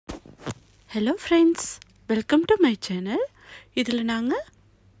Hello friends, welcome to my channel. இதில் நாங்கள்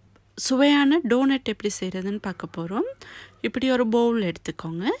சுவையான டோனட் எப்படி செய்கிறதுன்னு பார்க்க போகிறோம். இப்படி ஒரு பவுல்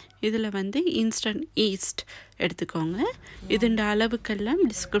எடுத்துக்கோங்க. இதில் இன்ஸ்டன்ட் ஈஸ்ட் எடுத்துக்கோங்க. இதுண்ட அளவுக்கெல்லாம்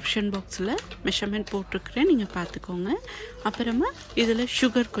டிஸ்கிரிப்ஷன் பாக்ஸில் மெஷர்மெண்ட் போட்டிருக்கிறேன், நீங்கள் பார்த்துக்கோங்க. அப்புறமா இதில்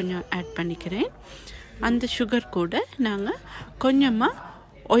சுகர் கொஞ்சம் ஆட் பண்ணிக்கிறேன். அந்த சுகர் கூட நாங்கள் கொஞ்சமாக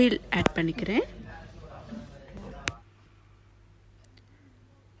ஆயில் ஆட் பண்ணிக்கிறேன்.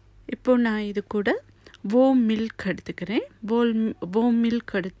 இப்போ நான் இது கூட warm milk எடுத்துக்கிறேன். warm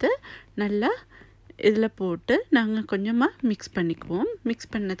milk எடுத்து நல்லா இதில் போட்டு நாங்கள் கொஞ்சமாக மிக்ஸ் பண்ணிக்குவோம். மிக்ஸ்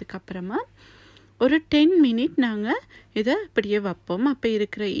பண்ணதுக்கு அப்புறமா ஒரு 10 minutes நாங்கள் இதை இப்படியே வைப்போம். அப்போ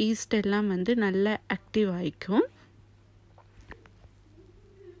இருக்கிற ஈஸ்ட் எல்லாம் நல்லா ஆக்டிவ் ஆகிக்கும்.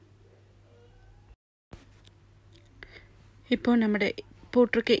 இப்போ நம்முடைய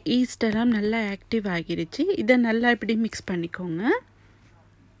போட்டிருக்க ஈஸ்ட் எல்லாம் நல்லா ஆக்டிவ் ஆகிருச்சு. இதை நல்லா இப்படி மிக்ஸ் பண்ணிக்கோங்க.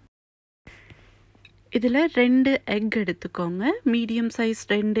 இதில் 2 எக் எடுத்துக்கோங்க. மீடியம் சைஸ்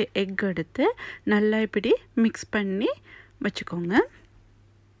 2 எக் எடுத்து நல்லா இப்படி மிக்ஸ் பண்ணி வச்சுக்கோங்க.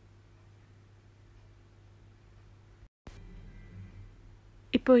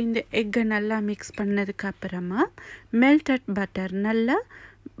 இப்போ இந்த எக்கை நல்லா மிக்ஸ் பண்ணதுக்கு அப்புறமா மெல்டட் பட்டர், நல்லா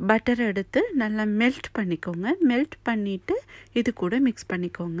பட்டர் எடுத்து நல்லா மெல்ட் பண்ணிக்கோங்க. மெல்ட் பண்ணிவிட்டு இது கூட மிக்ஸ்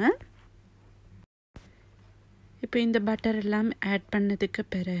பண்ணிக்கோங்க. இப்போ இந்த பட்டர் எல்லாம் ஆட் பண்ணதுக்கு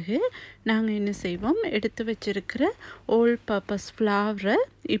பிறகு நாங்கள் என்ன செய்வோம், எடுத்து வச்சுருக்கிற ஆல் பர்பஸ் ஃப்ளவரை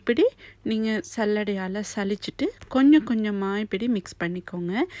இப்படி நீங்கள் சல்லடையால் சலிச்சுட்டு கொஞ்சம் கொஞ்சமாக இப்படி மிக்ஸ்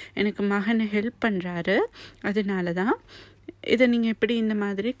பண்ணிக்கோங்க. எனக்கு மகனை ஹெல்ப் பண்ணுறாரு, அதனால தான். இதை நீங்கள் இப்படி இந்த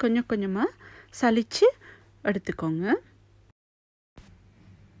மாதிரி கொஞ்சம் கொஞ்சமாக சலித்து எடுத்துக்கோங்க.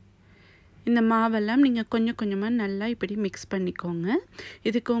 இந்த மாவெல்லாம் நீங்கள் கொஞ்சம் கொஞ்சமாக நல்லா இப்படி மிக்ஸ் பண்ணிக்கோங்க.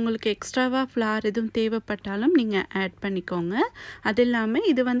 இதுக்கு உங்களுக்கு எக்ஸ்ட்ராவாக ஃப்ளார் எதுவும் தேவைப்பட்டாலும் நீங்கள் ஆட் பண்ணிக்கோங்க. அது இல்லாமல்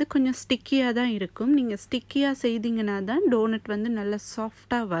இது கொஞ்சம் ஸ்டிக்கியாக தான் இருக்கும். நீங்கள் ஸ்டிக்கியாக செய்தீங்கன்னா தான் டோனட் நல்லா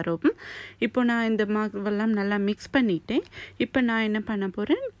சாஃப்டாக வரும். இப்போ நான் இந்த மாவெல்லாம் நல்லா மிக்ஸ் பண்ணிட்டேன். இப்போ நான் என்ன பண்ண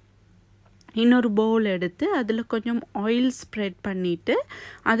போகிறேன், இன்னொரு பவுல் எடுத்து அதில் கொஞ்சம் ஆயில் ஸ்ப்ரெட் பண்ணிவிட்டு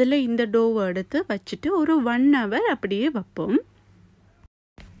அதில் இந்த டோவை எடுத்து வச்சுட்டு ஒரு 1 hour அப்படியே வைப்போம்.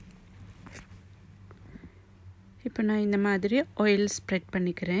 இப்போ நான் இந்த மாதிரி ஆயில் ஸ்ப்ரெட்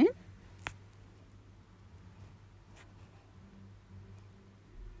பண்ணிக்கிறேன்.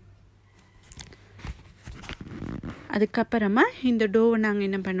 அதுக்கப்புறமா இந்த டோவை நாங்கள்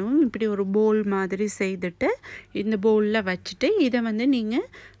என்ன பண்ணுவோம், இப்படி ஒரு பவுல் மாதிரி செய்துட்டு இந்த பவுலில் வச்சுட்டு இதை நீங்கள்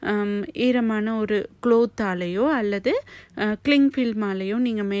ஈரமான ஒரு க்ளோத்தாலேயோ அல்லது கிளிங் ஃபில்மாலேயோ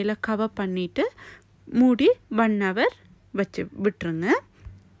நீங்கள் மேலே கவர் பண்ணிவிட்டு மூடி 1 hour வச்சு விட்டுருங்க.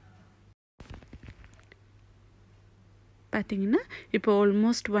 பார்த்திங்கன்னா இப்போ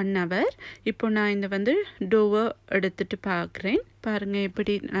ஆல்மோஸ்ட் 1 hour. இப்போ நான் இந்த டோவை எடுத்துகிட்டு பார்க்குறேன். பாருங்கள்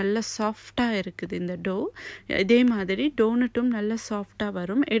எப்படி நல்லா சாஃப்டாக இருக்குது இந்த டோ. இதே மாதிரி டோனட்டும் நல்லா சாஃப்டாக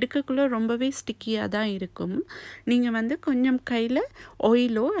வரும். எடுக்கக்குள்ளே ரொம்பவே ஸ்டிக்கியாக தான் இருக்கும். நீங்கள் கொஞ்சம் கையில்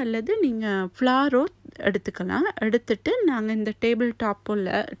ஆயிலோ அல்லது நீங்கள் ஃப்ளாரோ எடுத்துக்கலாம். எடுத்துட்டு நாங்கள் இந்த டேபிள்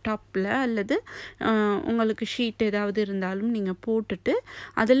டாப்பில் அல்லது உங்களுக்கு ஷீட் ஏதாவது இருந்தாலும் நீங்கள் போட்டுட்டு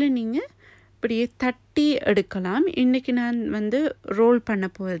அதில் நீங்கள் இப்படியே தட்டி எடுக்கலாம். இன்றைக்கி நான் ரோல் பண்ண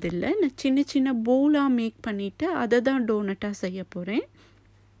போகிறதில்லை. நான் சின்ன சின்ன பவுலாக மேக் பண்ணிவிட்டு அதை தான் டோனட்டாக செய்ய போகிறேன்.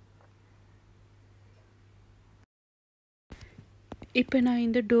 இப்போ நான்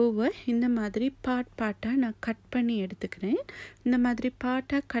இந்த டோவை இந்த மாதிரி பார்ட்டாக நான் கட் பண்ணி எடுத்துக்கிறேன். இந்த மாதிரி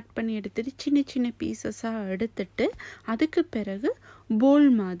பார்ட்டாக கட் பண்ணி எடுத்துட்டு சின்ன சின்ன பீசஸாக எடுத்துட்டு அதுக்கு பிறகு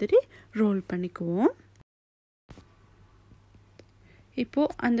போல் மாதிரி ரோல் பண்ணிக்குவோம்.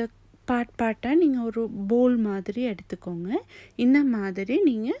 இப்போது அந்த பார்ட்டாக நீங்கள் ஒரு போல் மாதிரி எடுத்துக்கோங்க. இந்த மாதிரி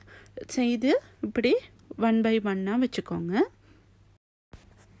நீங்கள் செய்து இப்படி 1 by 1 வச்சுக்கோங்க.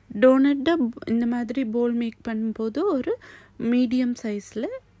 டோனட்டை இந்த மாதிரி போல் மேக் பண்ணும்போது ஒரு மீடியம்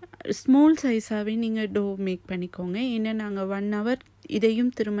சைஸில் ஸ்மால் சைஸாகவே நீங்கள் டோ மேக் பண்ணிக்கோங்க. ஏன்னா நாங்கள் 1 hour இதையும்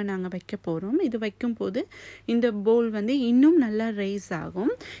திரும்ப நாங்கள் வைக்க போகிறோம். இது வைக்கும்போது இந்த போல் இன்னும் நல்லா ரைஸ்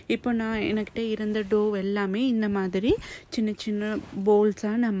ஆகும். இப்போ நான் என்கிட்ட இருந்த டோ எல்லாமே இந்த மாதிரி சின்ன சின்ன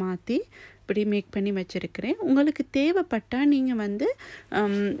போல்ஸாக நான் மாற்றி இப்படி மேக் பண்ணி வச்சுருக்கிறேன். உங்களுக்கு தேவைப்பட்டால் நீங்கள்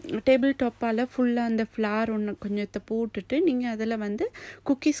டேபிள் டாப்பால் ஃபுல்லாக அந்த ஃப்ளார் ஒன்று கொஞ்சத்தை போட்டுட்டு நீங்கள் அதில்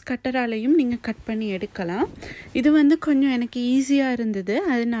குக்கீஸ் கட்டராலையும் நீங்கள் கட் பண்ணி எடுக்கலாம். இது கொஞ்சம் எனக்கு ஈஸியாக இருந்தது,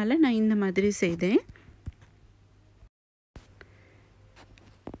 அதனால நான் இந்த மாதிரி செய்தேன்.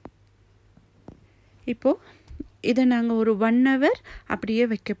 இப்போது இதை நாங்கள் ஒரு 1 hour அப்படியே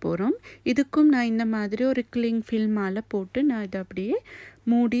வைக்க போகிறோம். இதுக்கும் நான் இந்த மாதிரி ஒரு கிளிங் ஃபில்மால் போட்டு நான் இதை அப்படியே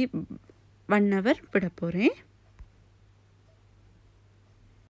மூடி 1 hour விட போகிறேன்.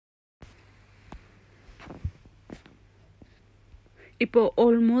 இப்போ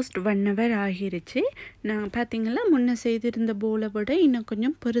ஆல்மோஸ்ட் 1 ஹவர் ஆகிருச்சு. நான் பார்த்தீங்களா முன்ன செய்திருந்த போலை விட இன்னும்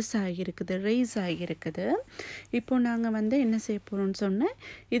கொஞ்சம் பெருசாகிருக்குது, ரைஸ் ஆகிருக்குது. இப்போ நாங்கள் வந்து என்ன செய்ய போகிறோம்னு சொன்னால்,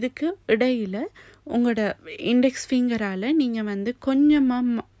 இதுக்கு இடையில் உங்களோட இண்டெக்ஸ் ஃபிங்கரால் நீங்கள் வந்து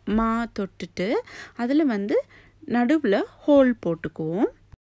கொஞ்சமாக மா தொட்டுட்டு அதில் வந்து நடுவில் ஹோல் போட்டுக்குவோம்.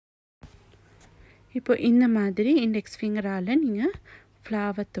 இப்போ இந்த மாதிரி இண்டெக்ஸ் ஃபிங்கரால் நீங்கள்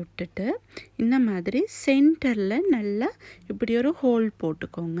ஃப்ளாவை தொட்டுட்டு இந்த மாதிரி சென்டரில் நல்லா இப்படி ஒரு ஹோல்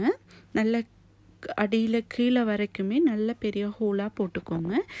போட்டுக்கோங்க. நல்ல அடியில் கீழே வரைக்குமே நல்ல பெரிய ஹோலாக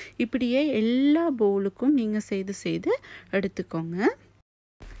போட்டுக்கோங்க. இப்படியே எல்லா பவுலுக்கும் நீங்கள் செய்து எடுத்துக்கோங்க.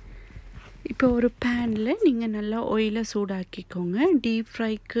 இப்போ ஒரு பேனில் நீங்கள் நல்லா ஆயிலை சூடாக்கிக்கோங்க. டீப்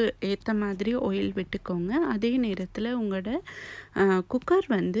ஃப்ரைக்கு ஏற்ற மாதிரி ஆயில் விட்டுக்கோங்க. அதே நேரத்தில் உங்களோட குக்கர்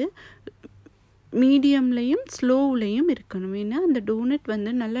வந்து மீடியம்லேயும் ஸ்லோவ்லேயும் இருக்கணும். ஏன்னா அந்த டோனட்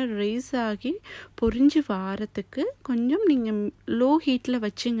வந்து நல்லா ரைஸ் ஆகி பொரிஞ்சு வாரத்துக்கு கொஞ்சம் நீங்கள் லோ ஹீட்டில்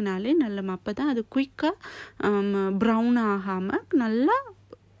வச்சிங்கனாலே நல்ல அப்போ தான் அது குயிக்காக ப்ரௌன் ஆகாமல் நல்லா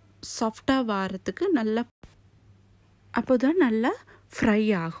சாஃப்டாக வாரத்துக்கு நல்லா அப்போ தான் நல்லா ஃப்ரை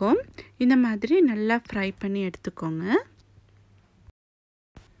ஆகும். இந்த மாதிரி நல்லா ஃப்ரை பண்ணி எடுத்துக்கோங்க.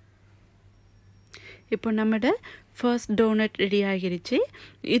 இப்போ நம்மளோட ஃபர்ஸ்ட் டோனட் ரெடி ஆகிருச்சு.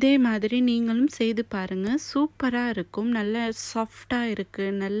 இதே மாதிரி நீங்களும் செய்து பாருங்கள். சூப்பராக இருக்கும். நல்ல சாஃப்டாக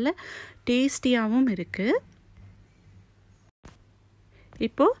இருக்குது, நல்ல டேஸ்டியாகவும் இருக்குது.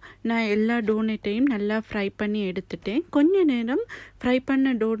 இப்போது நான் எல்லா டோனட்டையும் நல்லா ஃப்ரை பண்ணி எடுத்துட்டேன். கொஞ்ச நேரம் ஃப்ரை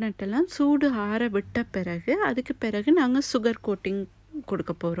பண்ண டோனட்டெல்லாம் சூடு ஆற விட்ட பிறகு அதுக்கு பிறகு நாங்கள் சுகர் கோட்டிங்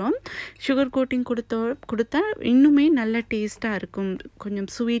கொடுக்க போகிறோம். சுகர் கோட்டிங் கொடுத்தா இன்னுமே நல்ல டேஸ்ட்டாக இருக்கும், கொஞ்சம்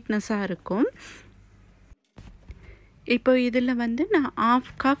ஸ்வீட்னஸாக இருக்கும். இப்போ இதில் வந்து நான் 1/2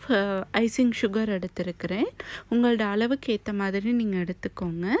 கப் ஐசிங் சுகர் எடுத்துருக்கிறேன். உங்களோட அளவுக்கு ஏற்ற மாதிரி நீங்கள்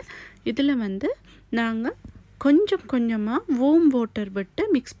எடுத்துக்கோங்க. இதில் வந்து நாங்கள் கொஞ்சம் கொஞ்சமாக வார்ம் வாட்டர் விட்டு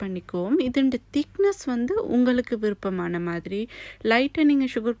மிக்ஸ் பண்ணிக்குவோம். இதோட திக்னஸ் வந்து உங்களுக்கு விருப்பமான மாதிரி. லைட்டாக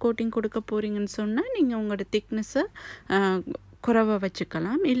நீங்கள் சுகர் கோட்டிங் கொடுக்க போகிறீங்கன்னு சொன்னால் நீங்கள் உங்களோட திக்னஸை குறைவா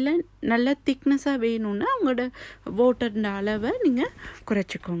வச்சுக்கலாம். இல்லை நல்ல திக்னஸாக வேணும்னா உங்களோட வாட்டர்ன்ற அளவை நீங்கள்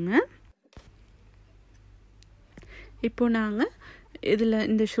குறைச்சிக்கோங்க. இப்போது நாங்கள் இதில்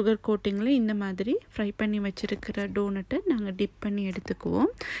இந்த சுகர் கோட்டிங்கில் இந்த மாதிரி ஃப்ரை பண்ணி வச்சுருக்கிற டோனட்டை நாங்கள் டிப் பண்ணி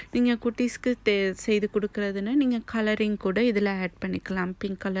எடுத்துக்குவோம். நீங்கள் குட்டீஸ்க்கு செய்து கொடுக்குறதுன்னா நீங்கள் கலரிங் கூட இதில் ஆட் பண்ணிக்கலாம்.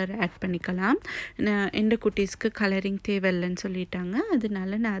 பிங்க் கலர் ஆட் பண்ணிக்கலாம். எந்த குட்டீஸ்க்கு கலரிங் தேவையில்லைன்னு சொல்லிட்டாங்க,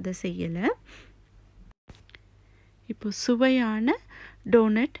 அதனால நான் அதை செய்யலை. இப்போ சுவையான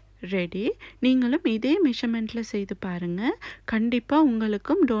டோனட் ரெடி. நீங்களும் இதே மெஷர்மெண்ட்டில் செய்து பாருங்கள். கண்டிப்பாக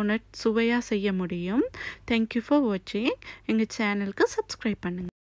உங்களுக்கும் டோனட் சுவையாக செய்ய முடியும். தேங்க்யூ ஃபார் வாட்சிங். எங்கள் சேனலுக்கு சப்ஸ்கிரைப் பண்ணுங்கள்.